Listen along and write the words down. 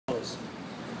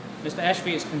Mr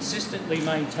Ashby has consistently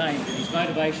maintained that his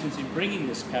motivations in bringing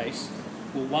this case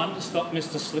were, one, to stop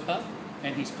Mr Slipper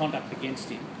and his conduct against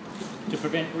him, to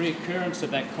prevent reoccurrence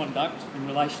of that conduct in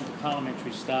relation to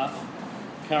parliamentary staff,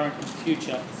 current and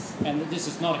future, and that this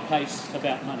is not a case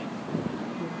about money.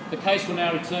 The case will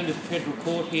now return to the Federal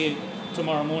Court here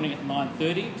tomorrow morning at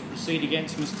 9:30 to proceed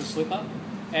against Mr Slipper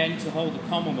and to hold the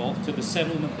Commonwealth to the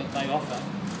settlement that they offer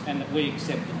and that we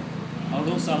accept. I would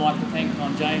also like to thank,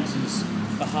 on James's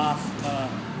behalf,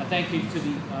 a thank you to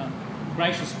the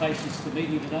gracious patients to meet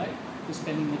you today, for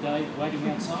spending the day waiting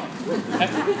outside.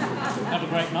 Have a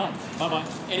great night. Bye-bye.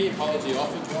 Any apology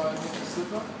offered by Mr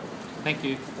Slipper? Thank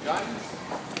you.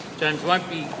 James? James won't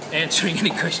be answering any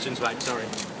questions, mate, sorry.